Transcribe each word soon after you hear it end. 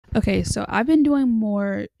Okay, so I've been doing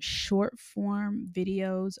more short form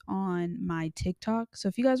videos on my TikTok. So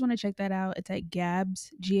if you guys want to check that out, it's at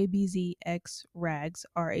Gabs, GABZ Rags,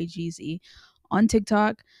 RAGZ on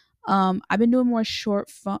TikTok. I've been doing more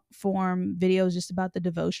form videos just about the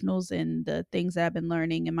devotionals and the things that I've been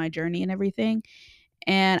learning in my journey and everything.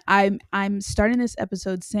 And I'm starting this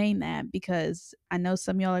episode saying that because I know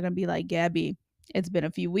some of y'all are gonna be like, Gabby, it's been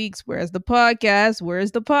a few weeks. Where's the podcast?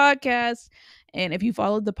 Where's the podcast? And if you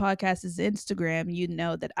followed the podcast's Instagram, you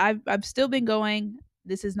know that I've still been going.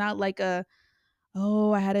 This is not like a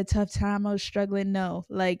oh, I had a tough time, I was struggling. No.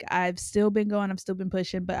 Like I've still been going, I've still been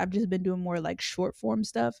pushing, but I've just been doing more like short form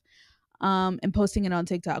stuff and posting it on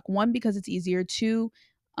TikTok. One, because it's easier. Two,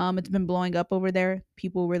 it's been blowing up over there.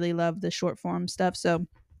 People really love the short form stuff. So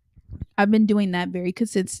I've been doing that very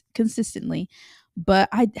consistently, but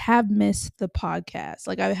I have missed the podcast.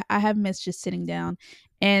 Like I have missed just sitting down.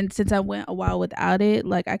 And since I went a while without it,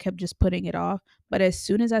 like I kept just putting it off. But as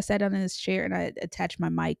soon as I sat down in this chair and I attached my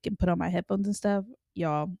mic and put on my headphones and stuff,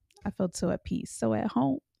 y'all, I felt so at peace, so at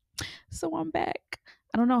home. So I'm back.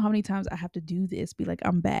 I don't know how many times I have to do this, be like,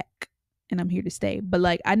 I'm back and I'm here to stay. But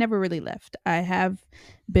like I never really left. I have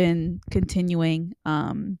been continuing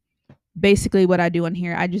basically what I do on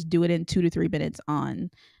here. I just do it in 2 to 3 minutes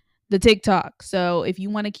on the TikTok. So if you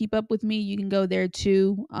want to keep up with me, you can go there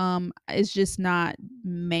too. It's just not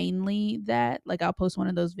mainly that. Like I'll post one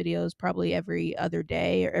of those videos probably every other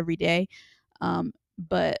day or every day.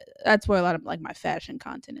 But that's where a lot of like my fashion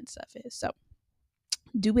content and stuff is. So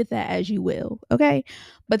do with that as you will. Okay.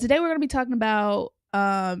 But today we're gonna be talking about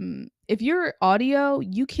if you're audio,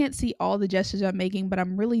 you can't see all the gestures I'm making, but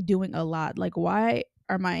I'm really doing a lot. Like why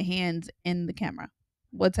are my hands in the camera?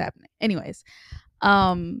 What's happening? Anyways,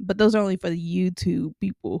 but those are only for the YouTube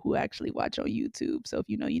people who actually watch on YouTube. So if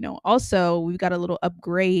you know, you know. Also, we've got a little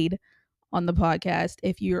upgrade on the podcast.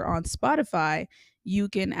 If you're on Spotify, you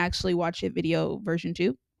can actually watch it video version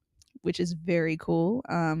 2, which is very cool.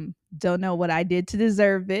 Don't know what I did to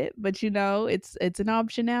deserve it, but you know, it's an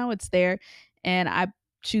option now. It's there, and I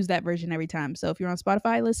choose that version every time. So if you're on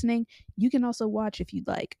Spotify listening, you can also watch if you'd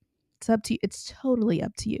like. It's up to you. It's totally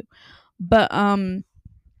up to you. But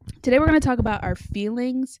today we're going to talk about our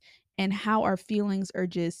feelings and how our feelings are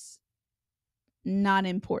just not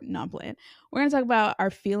important on plan. We're going to talk about our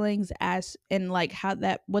feelings as and like how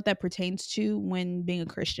that what that pertains to when being a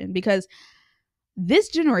Christian, because this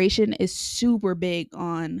generation is super big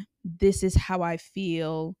on this is how I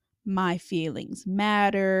feel, my feelings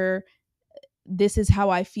matter, this is how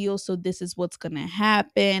I feel, so this is what's going to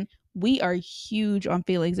happen. We are huge on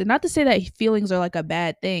feelings. And not to say that feelings are like a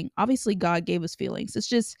bad thing. Obviously, God gave us feelings. It's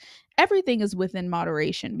just everything is within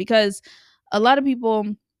moderation, because a lot of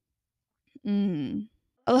people, mm,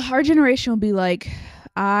 our generation will be like,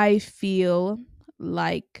 I feel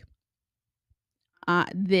like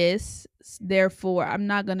this, therefore I'm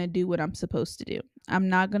not going to do what I'm supposed to do. I'm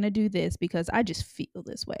not going to do this because I just feel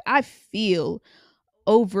this way. I feel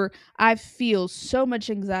so much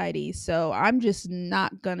anxiety, so I'm just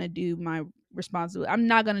not going to do my responsibility. I'm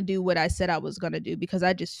not going to do what I said I was going to do because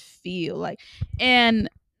I just feel like, and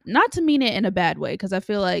not to mean it in a bad way, because I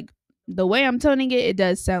feel like the way I'm toning it, it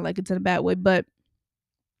does sound like it's in a bad way, but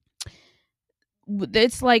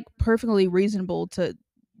it's like perfectly reasonable to,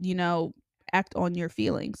 you know, act on your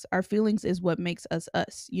feelings. Our feelings is what makes us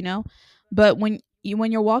us, you know. But when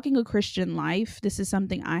you're walking a Christian life, this is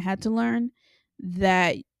something I had to learn,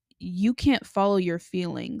 that you can't follow your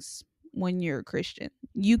feelings when you're a Christian.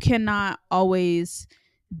 You cannot always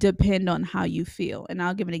depend on how you feel. And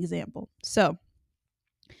I'll give an example. So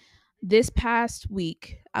this past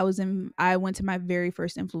week I went to my very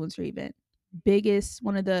first influencer event. Biggest,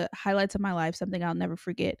 one of the highlights of my life, something I'll never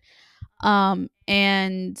forget.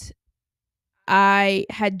 And I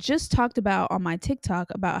had just talked about on my TikTok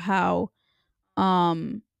about how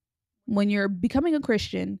um when you're becoming a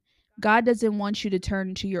Christian, God doesn't want you to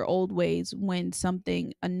turn to your old ways when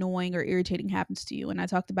something annoying or irritating happens to you. And I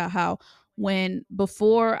talked about how when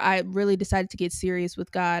before I really decided to get serious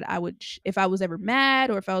with God, I would, if I was ever mad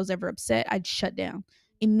or if I was ever upset, I'd shut down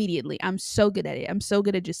immediately. I'm so good at it. I'm so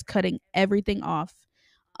good at just cutting everything off.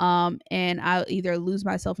 And I'll either lose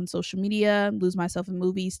myself in social media, lose myself in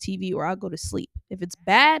movies, TV, or I'll go to sleep. If it's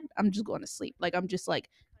bad, I'm just going to sleep. Like I'm just like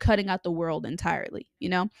cutting out the world entirely, you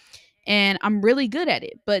know? And I'm really good at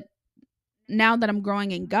it. But now that I'm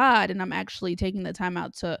growing in God and I'm actually taking the time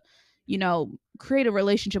out to, you know, create a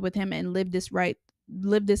relationship with him and live this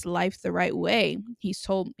life the right way,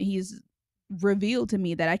 he's revealed to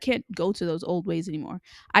me that I can't go to those old ways anymore.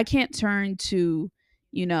 I can't turn to,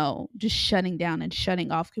 you know, just shutting down and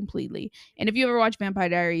shutting off completely. And if you ever watch Vampire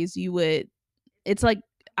Diaries, you would, it's like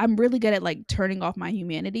I'm really good at like turning off my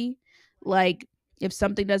humanity. Like if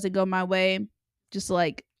something doesn't go my way, just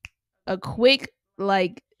like a quick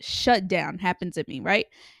like shutdown happens at me, right?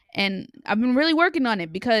 And I've been really working on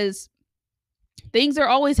it because things are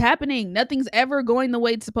always happening. Nothing's ever going the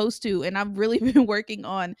way it's supposed to. And I've really been working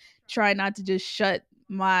on trying not to just shut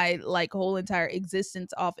my like whole entire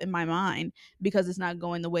existence off in my mind because it's not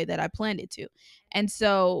going the way that I planned it to. And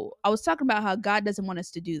so I was talking about how God doesn't want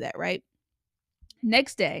us to do that, right?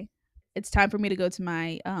 Next day, it's time for me to go to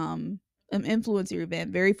my influencer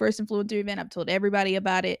event. Very first influencer event. I've told everybody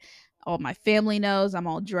about it. All my family knows. I'm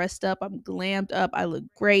all dressed up. I'm glammed up. I look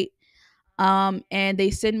great. And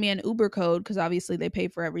they send me an Uber code because obviously they pay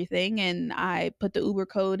for everything. And I put the Uber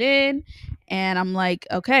code in and I'm like,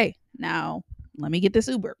 okay, now let me get this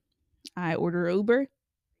Uber. I order Uber.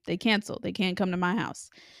 They cancel. They can't come to my house.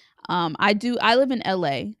 I live in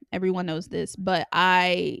LA. Everyone knows this, but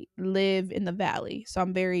I live in the valley. So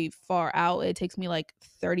I'm very far out. It takes me like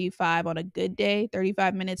 35 on a good day,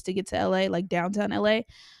 35 minutes to get to LA, like downtown LA.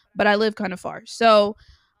 But I live kind of far. So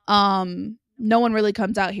no one really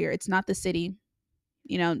comes out here. It's not the city.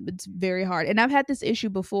 It's very hard. And I've had this issue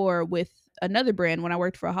before with another brand when I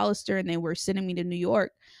worked for Hollister and they were sending me to New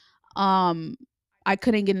York. um I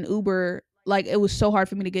couldn't get an Uber. Like it was so hard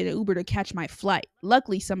for me to get an Uber to catch my flight.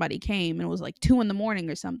 Luckily somebody came and it was like 2 in the morning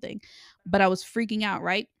or something, but I was freaking out,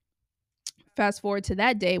 right? Fast forward to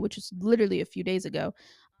that day, which was literally a few days ago.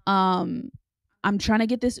 um I'm trying to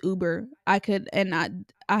get this Uber. I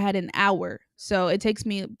had an hour, so it takes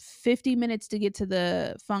me 50 minutes to get to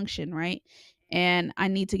the function, right? And I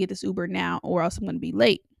need to get this Uber now or else I'm going to be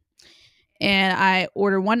late. And I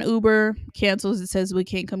order one Uber, cancels. It says we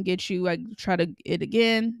can't come get you. I try to it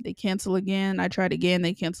again. They cancel again. I tried again.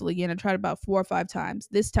 They cancel again. I tried about 4 or 5 times.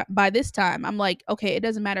 By this time, I'm like, okay, it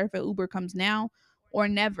doesn't matter if an Uber comes now or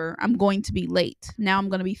never. I'm going to be late. Now I'm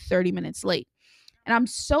going to be 30 minutes late. And I'm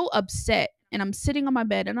so upset. And I'm sitting on my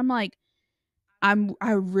bed and I'm like, I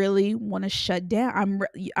really want to shut down.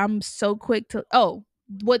 I'm so quick to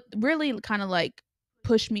what really kind of like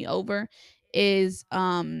pushed me over is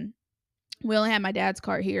we only had my dad's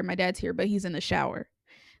car here. My dad's here, but he's in the shower.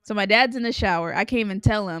 So my dad's in the shower. I can't even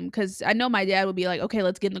tell him because I know my dad would be like, okay,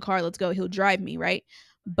 let's get in the car. Let's go. He'll drive me, right?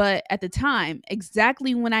 But at the time,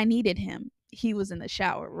 exactly when I needed him, he was in the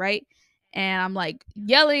shower, right? And I'm like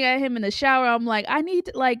yelling at him in the shower. I'm like, I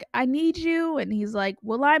need you. And he's like,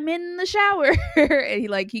 well, I'm in the shower.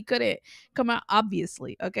 And he couldn't come out,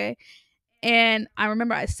 obviously. Okay. And I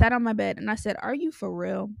remember I sat on my bed and I said, are you for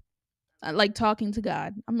real? Like talking to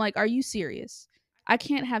God. I'm like, are you serious? I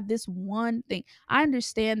can't have this one thing. I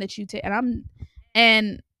understand that you take,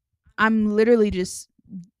 and I'm literally just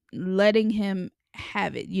letting him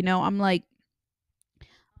have it.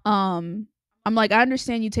 Um, I'm like, I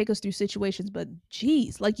understand you take us through situations, but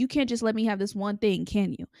geez, like you can't just let me have this one thing,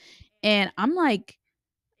 can you? And I'm like,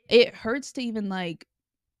 it hurts to even like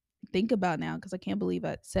think about now because I can't believe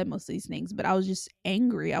I said most of these things, but I was just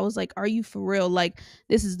angry. I was like, are you for real? Like,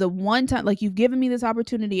 this is the one time, like, you've given me this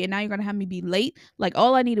opportunity and now you're going to have me be late. Like,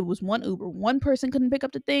 all I needed was one Uber. One person couldn't pick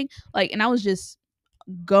up the thing. Like, and I was just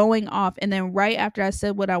going off. And then right after I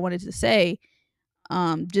said what I wanted to say,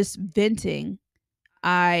 just venting,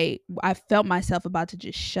 I felt myself about to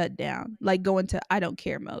just shut down, like go into I don't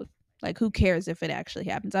care mode. Like, who cares if it actually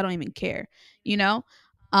happens? I don't even care, you know?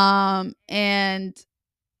 And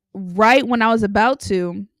right when I was about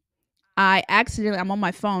to, I'm on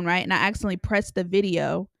my phone, right? And I accidentally pressed the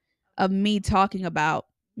video of me talking about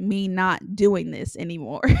me not doing this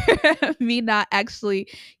anymore, me not actually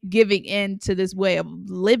giving in to this way of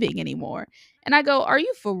living anymore. And I go, are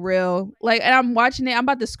you for real? Like, and I'm watching it. I'm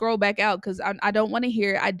about to scroll back out because I don't want to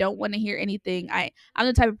hear. I don't want to hear anything. I'm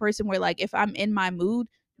the type of person where, like, if I'm in my mood,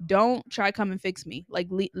 don't try come and fix me. Like,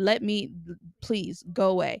 let me, please go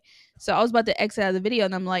away. So I was about to exit out of the video,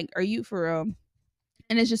 and I'm like, are you for real?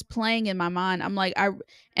 And it's just playing in my mind. I'm like, I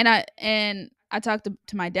talked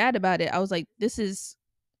to my dad about it. I was like, this is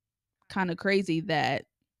kind of crazy that,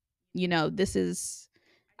 this is,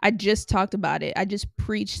 I just talked about it. I just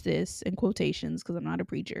preached this in quotations because I'm not a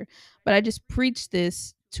preacher, but I just preached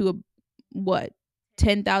this to what,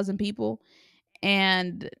 10,000 people.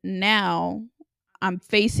 And now I'm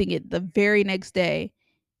facing it the very next day.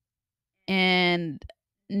 And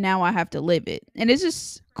now I have to live it. And it's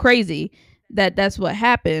just crazy that that's what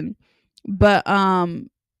happened. But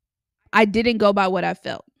I didn't go by what I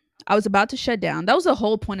felt. I was about to shut down. That was the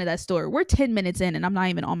whole point of that story. We're 10 minutes in and I'm not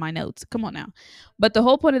even on my notes. Come on now. But the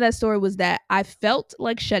whole point of that story was that I felt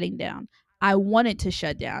like shutting down. I wanted to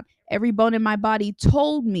shut down. Every bone in my body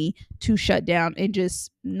told me to shut down and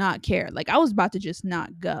just not care. Like, I was about to just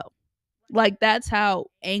not go. Like, that's how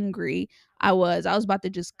angry I was. I was about to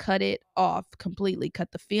just cut it off completely,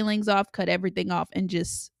 cut the feelings off, cut everything off, and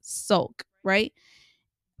just sulk, right?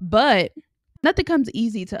 But nothing comes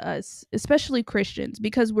easy to us, especially Christians,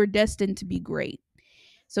 because we're destined to be great.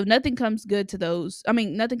 So nothing comes good to those. I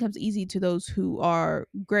mean, nothing comes easy to those who are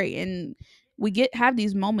great. And we get have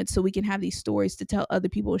these moments so we can have these stories to tell other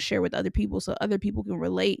people, share with other people, so other people can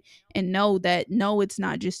relate and know that no, it's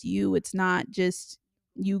not just you. It's not just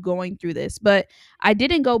you going through this. But I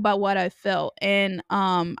didn't go by what I felt, and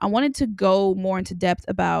I wanted to go more into depth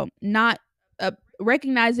about not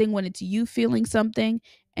recognizing when it's you feeling something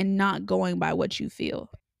and not going by what you feel.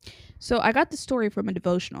 So I got the story from a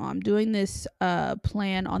devotional. I'm doing this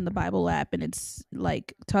plan on the Bible app, and it's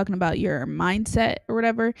like talking about your mindset or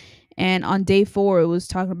whatever. And on day 4, it was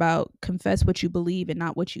talking about confess what you believe and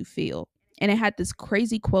not what you feel. And it had this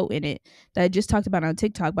crazy quote in it that I just talked about on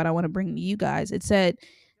TikTok, but I want to bring to you guys. It said,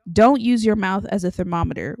 "Don't use your mouth as a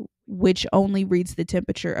thermometer, which only reads the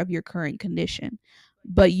temperature of your current condition,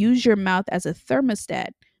 but use your mouth as a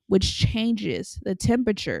thermostat, which changes the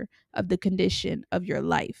temperature of the condition of your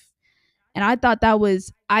life." And I thought that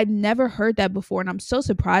was, I've never heard that before, and I'm so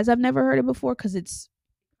surprised I've never heard it before, because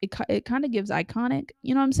it kind of gives iconic,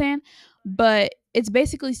 you know what I'm saying? But it's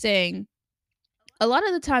basically saying a lot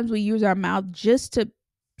of the times we use our mouth just to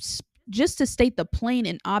state the plain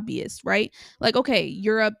and obvious, right? Like, okay,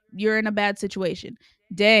 you're in a bad situation.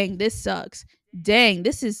 Dang, this sucks. Dang,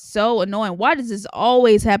 this is so annoying. Why does this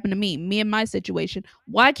always happen to me and my situation?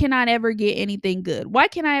 Why can I ever get anything good? Why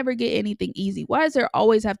can I ever get anything easy? Why does there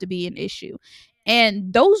always have to be an issue?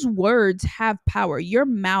 And those words have power. Your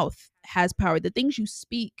mouth has power. The things you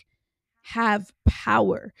speak have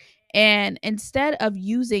power. And instead of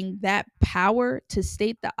using that power to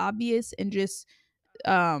state the obvious and just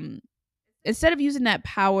um instead of using that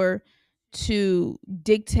power to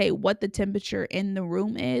dictate what the temperature in the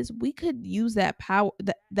room is, we could use that power,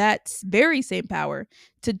 that very same power,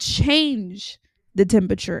 to change the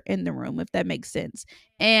temperature in the room, if that makes sense.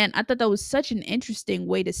 And I thought that was such an interesting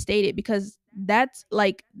way to state it, because that's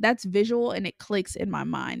visual and it clicks in my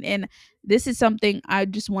mind. And this is something I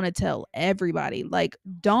just want to tell everybody. Like,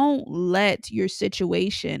 don't let your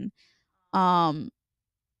situation um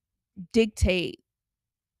dictate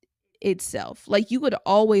itself. Like, you could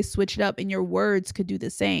always switch it up, and your words could do the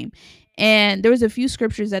same. And there was a few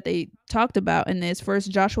scriptures that they talked about in this. First,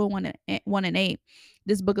 Joshua 1 and 8,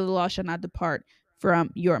 "This book of the law shall not depart from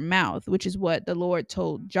your mouth," which is what the Lord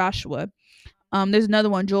told Joshua. There's another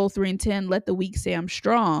one, Joel 3 and 10, "Let the weak say I'm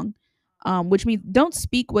strong," which means don't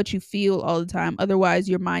speak what you feel all the time. Otherwise,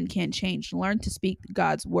 your mind can't change. Learn to speak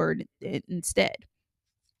God's word instead.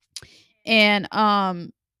 And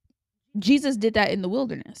Jesus did that in the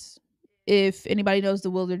wilderness. If anybody knows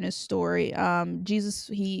the wilderness story, Jesus,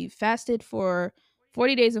 he fasted for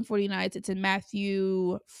 40 days and 40 nights. It's in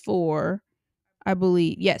Matthew 4, I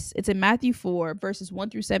believe. Yes, it's in Matthew 4, verses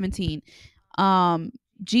 1 through 17.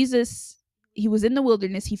 Jesus, he was in the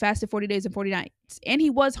wilderness. He fasted 40 days and 40 nights, and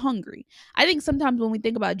he was hungry. I think sometimes when we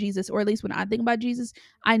think about Jesus, or at least when I think about Jesus,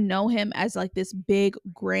 I know him as like this big,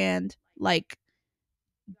 grand, like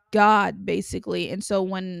God, basically. And so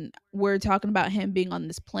when we're talking about him being on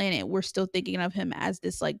this planet, we're still thinking of him as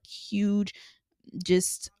this like huge,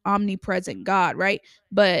 just omnipresent God, right?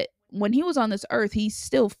 But when he was on this earth, he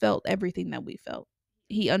still felt everything that we felt.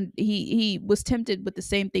 He was tempted with the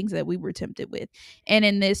same things that we were tempted with. And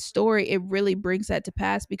in this story, it really brings that to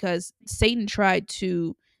pass, because Satan tried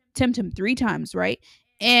to tempt him 3 times, right?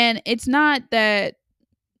 And it's not that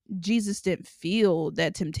Jesus didn't feel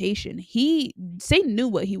that temptation. Satan knew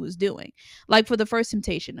what he was doing. Like, for the first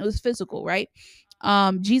temptation, it was physical, right?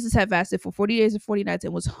 Jesus had fasted for 40 days and 40 nights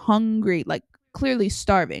and was hungry, like clearly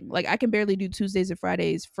starving. Like, I can barely do Tuesdays and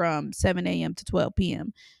Fridays from 7 a.m. to 12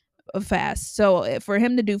 p.m. of fast. So for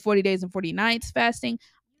him to do 40 days and 40 nights fasting,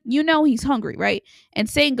 he's hungry, right? And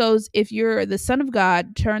Satan goes, "If you're the son of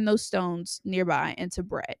God, turn those stones nearby into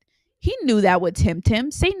bread." He knew that would tempt him.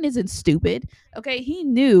 Satan isn't stupid. Okay, he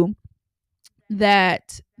knew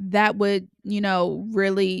that would,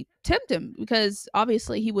 really tempt him, because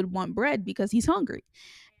obviously he would want bread because he's hungry.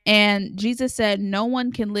 And Jesus said, "No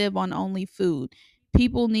one can live on only food."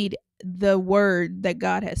 People need the word that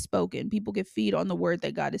God has spoken. People can feed on the word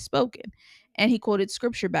that God has spoken. And he quoted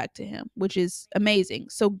scripture back to him, which is amazing.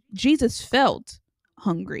 So Jesus felt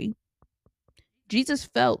hungry. Jesus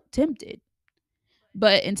felt tempted.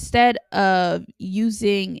 But instead of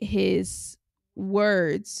using his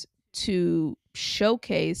words to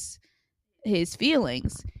showcase his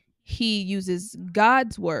feelings, he uses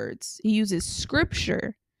God's words. He uses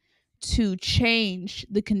scripture to change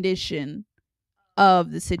the condition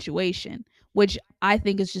of the situation, which I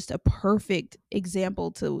think is just a perfect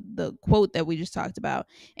example to the quote that we just talked about.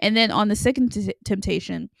 And then on the second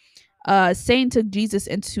temptation, Satan took Jesus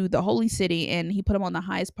into the holy city and he put him on the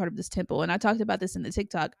highest part of this temple. And I talked about this in the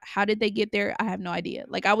TikTok. How did they get there? I have no idea.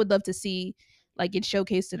 Like, I would love to see like it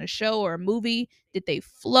showcased in a show or a movie. Did they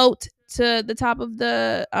float to the top of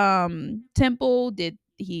the temple? Did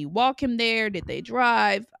he walk him there? Did they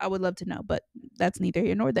drive? I would love to know, but that's neither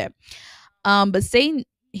here nor there. But Satan,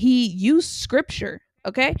 he used scripture.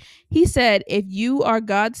 Okay. He said, if you are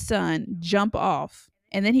God's son, jump off.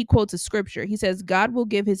 And then he quotes a scripture. He says, God will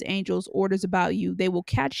give his angels orders about you. They will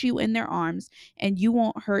catch you in their arms and you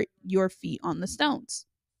won't hurt your feet on the stones.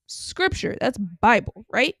 Scripture. That's Bible,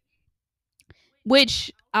 right?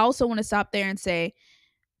 Which I also want to stop there and say,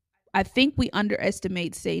 I think we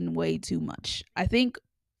underestimate Satan way too much. I think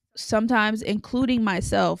sometimes, including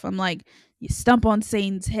myself, I'm like, you stump on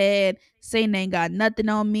Satan's head, Satan ain't got nothing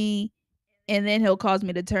on me, and then he'll cause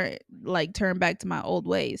me to turn back to my old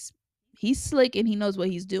ways. He's slick and he knows what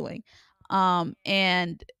he's doing.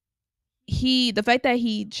 And the fact that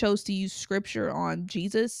he chose to use scripture on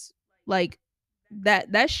Jesus, like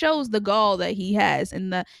that shows the gall that he has,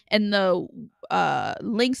 and the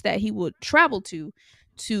links that he would travel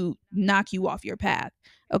to knock you off your path.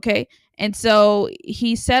 Okay. And so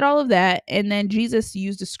he said all of that, and then Jesus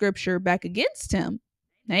used the scripture back against him.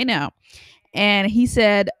 Hey now. And he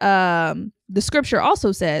said, the scripture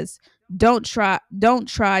also says, don't try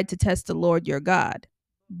to test the Lord your God.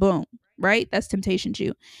 Boom. Right? That's temptation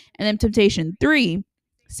 2. And then temptation 3,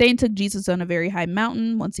 Satan took Jesus on a very high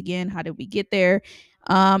mountain. Once again, how did we get there?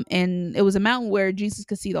 And it was a mountain where Jesus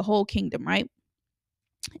could see the whole kingdom, right?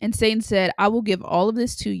 And Satan said, I will give all of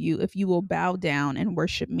this to you if you will bow down and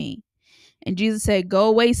worship me. And Jesus said, go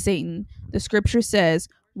away, Satan. The scripture says,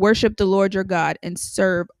 worship the Lord your God and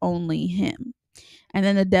serve only him. And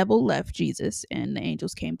then the devil left Jesus and the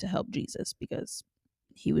angels came to help Jesus because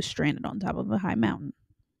he was stranded on top of a high mountain.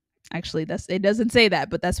 Actually, it doesn't say that,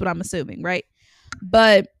 but that's what I'm assuming, right?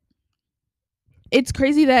 But it's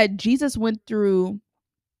crazy that Jesus went through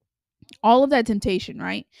all of that temptation,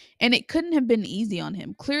 right? And it couldn't have been easy on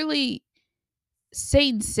him. Clearly,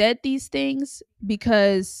 Satan said these things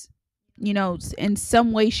because, in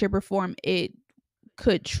some way, shape, or form, it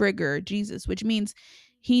could trigger Jesus, which means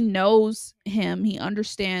he knows him. He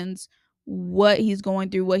understands what he's going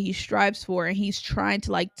through, what he strives for, and he's trying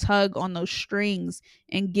to like tug on those strings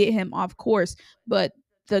and get him off course. But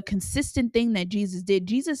the consistent thing that Jesus did,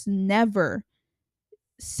 Jesus never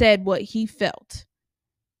said what he felt.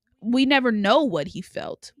 We never know what he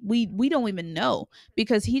felt. We don't even know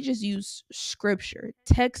because he just used scripture,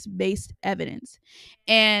 text-based evidence.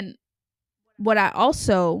 And what I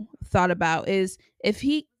also thought about is if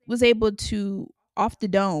he was able to off the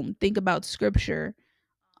dome think about scripture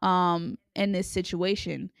in this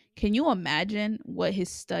situation, can you imagine what his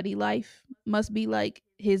study life must be like?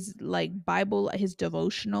 His like Bible, his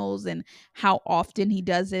devotionals, and how often he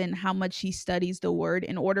does it and how much he studies the word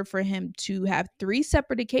in order for him to have 3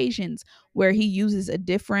 separate occasions where he uses a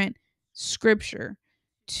different scripture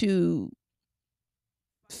to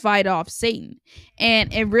fight off Satan.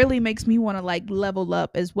 And it really makes me want to like level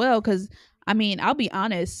up as well, cuz I mean, I'll be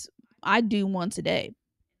honest, I do once a day.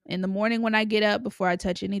 In the morning when I get up, before I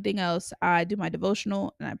touch anything else, I do my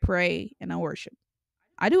devotional and I pray and I worship.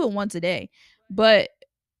 I do it once a day. But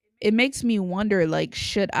it makes me wonder, like,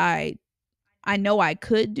 should I know I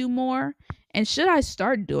could do more, and should I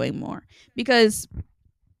start doing more? Because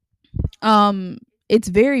it's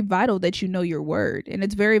very vital that you know your word, and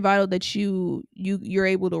it's very vital that you're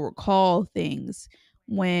able to recall things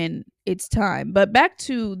when it's time. But back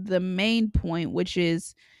to the main point, which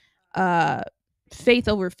is uh faith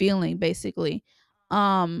over feeling, basically.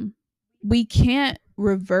 um we can't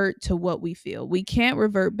revert to what we feel. We can't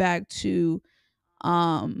revert back to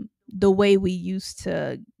the way we used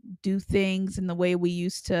to do things and the way we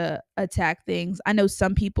used to attack things. I know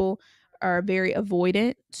some people are very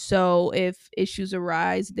avoidant, so if issues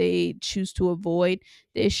arise they choose to avoid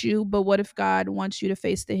the issue. But what if God wants you to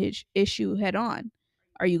face the issue head on?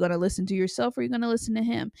 Are you going to listen to yourself, or are you going to listen to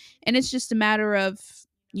him? And it's just a matter of,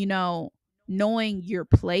 you know knowing your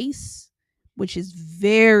place, which is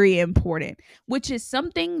very important, which is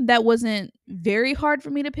something that wasn't very hard for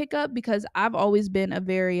me to pick up because I've always been a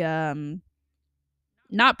very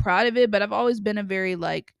not proud of it, but I've always been a very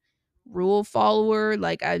like rule follower.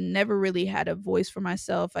 Like, I never really had a voice for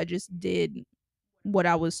myself. I just did what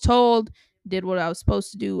I was told, did what I was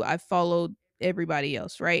supposed to do. I followed everybody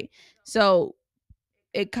else, right? So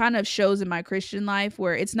it kind of shows in my Christian life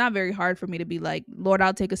where it's not very hard for me to be like, Lord,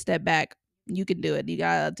 I'll take a step back. You can do it. You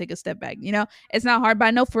gotta take a step back. It's not hard, but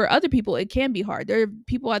I know for other people it can be hard. There are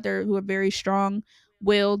people out there who are very strong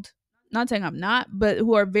willed. Not saying I'm not, but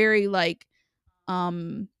who are very like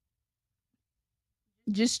um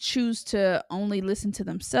just choose to only listen to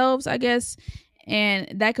themselves, I guess.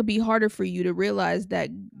 And that could be harder for you to realize that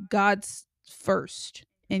God's first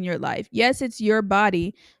in your life. Yes, it's your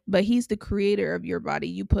body, but He's the creator of your body.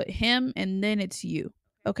 You put Him and then it's you.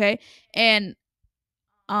 Okay. And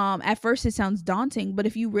at first it sounds daunting, but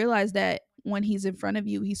if you realize that when He's in front of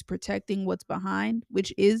you, He's protecting what's behind,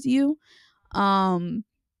 which is you, um,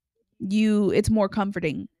 it's more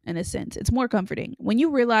comforting. In a sense, it's more comforting when you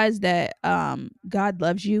realize that God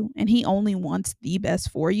loves you and He only wants the best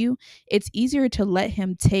for you. It's easier to let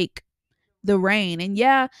Him take the reign. And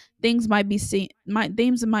yeah, things might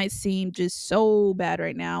seem just so bad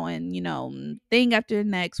right now, and thing after the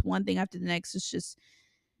next, one thing after the next is just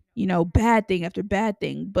bad thing after bad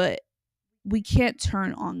thing. But we can't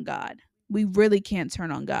turn on God. We really can't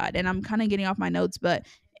turn on God. And I'm kind of getting off my notes, but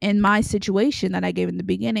in my situation that I gave in the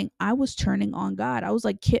beginning, I was turning on God. I was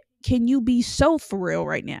like, can you be so for real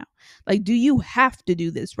right now? Like, do you have to do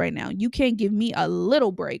this right now? You can't give me a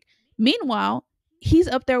little break. Meanwhile, He's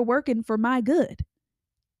up there working for my good.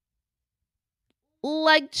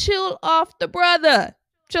 Like, chill off the brother.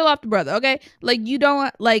 Chill off the brother, okay? Like, you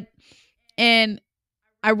don't like, and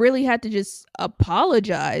I really had to just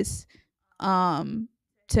apologize to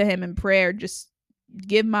Him in prayer. Just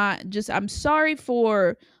I'm sorry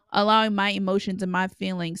for allowing my emotions and my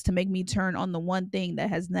feelings to make me turn on the one thing that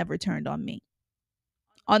has never turned on me,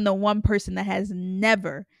 on the one person that has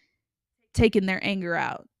never taken their anger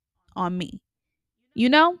out on me. you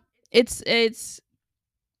know it's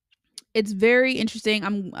very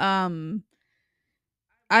interesting.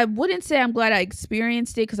 I wouldn't say I'm glad I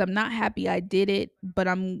experienced it, because I'm not happy I did it, but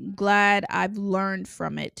I'm glad I've learned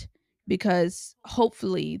from it, because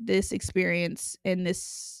hopefully this experience and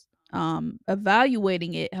this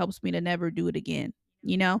evaluating it helps me to never do it again,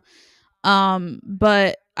 you know?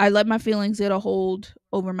 But I let my feelings get a hold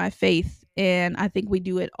over my faith, and I think we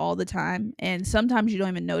do it all the time. And sometimes you don't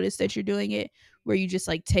even notice that you're doing it, where you just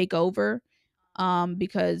like take over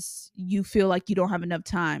because you feel like you don't have enough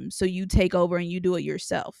time. So you take over and you do it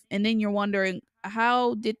yourself. And then you're wondering,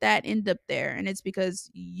 how did that end up there? And it's because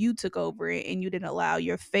you took over it and you didn't allow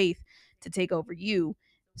your faith to take over you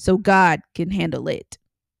so God can handle it.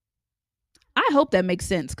 I hope that makes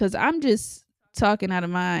sense, because I'm just talking out of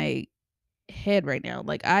my head right now.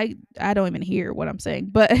 Like, I don't even hear what I'm saying.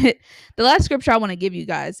 But the last scripture I want to give you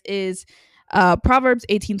guys is Proverbs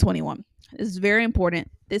 18:21. This is very important.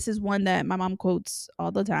 This is one that my mom quotes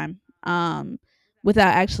all the time. Without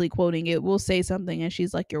actually quoting it, we'll say something and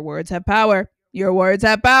she's like, your words have power. Your words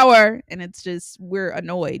have power. And it's just, we're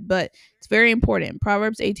annoyed, but it's very important.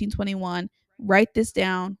 Proverbs 18:21. Write this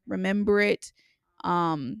down, remember it.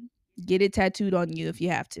 um get it tattooed on you if you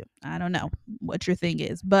have to. I don't know what your thing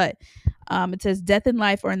is, but it says, death and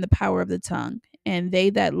life are in the power of the tongue, and they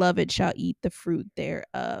that love it shall eat the fruit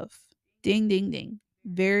thereof. Ding, ding, ding.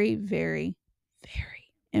 Very, very, very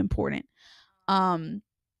important. Um,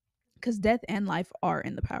 because death and life are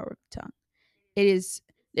in the power of the tongue.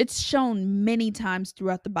 It's shown many times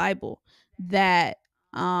throughout the Bible that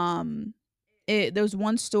there was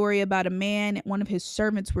one story about a man, one of his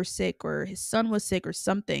servants were sick, or his son was sick or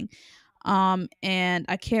something. And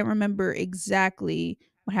I can't remember exactly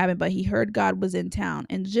what happened, but he heard God was in town,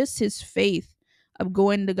 and just his faith of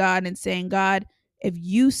going to God and saying, God, if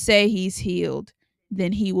you say he's healed,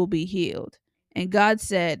 then he will be healed. And God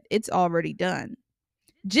said, it's already done.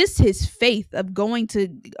 Just his faith of going to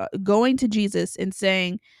Jesus and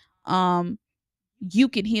saying, um you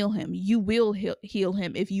can heal him, you will heal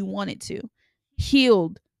him if you wanted to,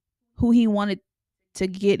 healed who he wanted to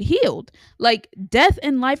get healed. Like, death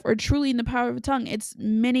and life are truly in the power of the tongue. It's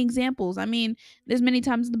many examples. I mean, there's many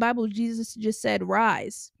times in the Bible Jesus just said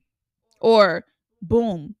rise, or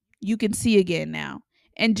boom, you can see again now.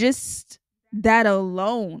 And just that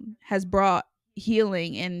alone has brought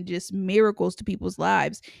healing and just miracles to people's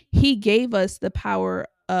lives. He gave us the power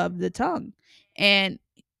of the tongue, and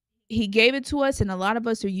he gave it to us, and a lot of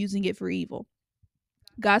us are using it for evil.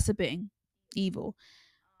 Gossiping, evil.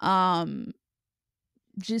 Um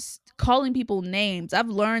just calling people names. I've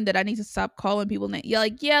learned that I need to stop calling people names. Yeah,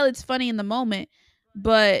 like, yeah, it's funny in the moment,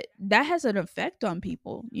 but that has an effect on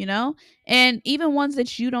people, And even ones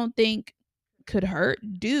that you don't think could hurt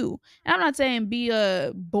do. And I'm not saying be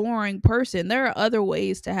a boring person. There are other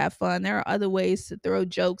ways to have fun. There are other ways to throw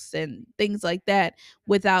jokes and things like that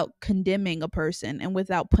without condemning a person and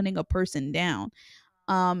without putting a person down.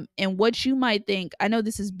 And what you might think, I know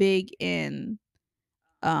this is big in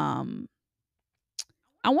um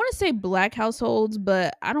I want to say black households,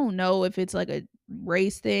 but I don't know if it's like a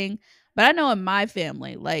race thing. But I know in my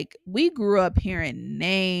family, like we grew up hearing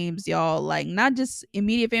names, y'all, like not just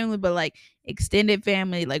immediate family, but like extended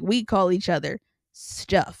family. Like we call each other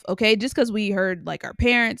stuff, okay? Just because we heard like our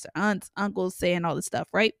parents, aunts, uncles saying all this stuff,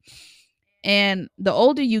 right? And the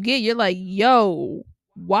older you get, you're like, yo,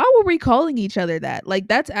 why were we calling each other that? Like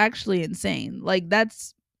that's actually insane. Like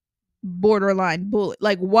that's borderline bullet.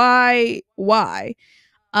 Like why? Why?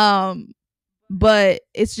 Um, but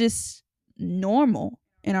it's just normal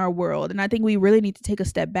in our world. And I think we really need to take a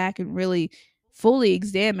step back and really fully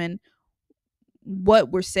examine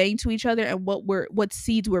what we're saying to each other and what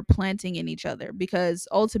seeds we're planting in each other, because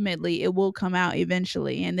ultimately it will come out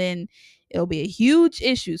eventually and then it'll be a huge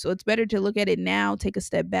issue. So it's better to look at it now, take a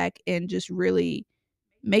step back, and just really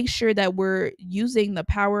make sure that we're using the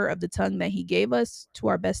power of the tongue that he gave us to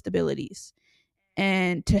our best abilities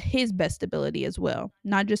and to his best ability as well,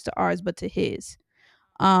 not just to ours but to his.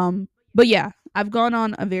 But yeah, I've gone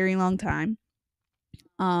on a very long time.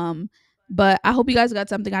 Um, but I hope you guys got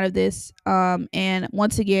something out of this. And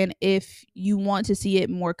once again, if you want to see it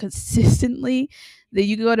more consistently, then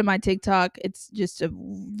you can go to my TikTok. It's just a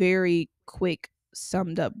very quick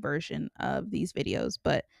summed up version of these videos.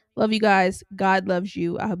 But love you guys. God loves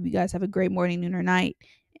you. I hope you guys have a great morning, noon, or night.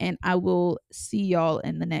 And I will see y'all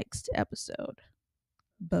in the next episode.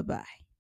 Bye bye.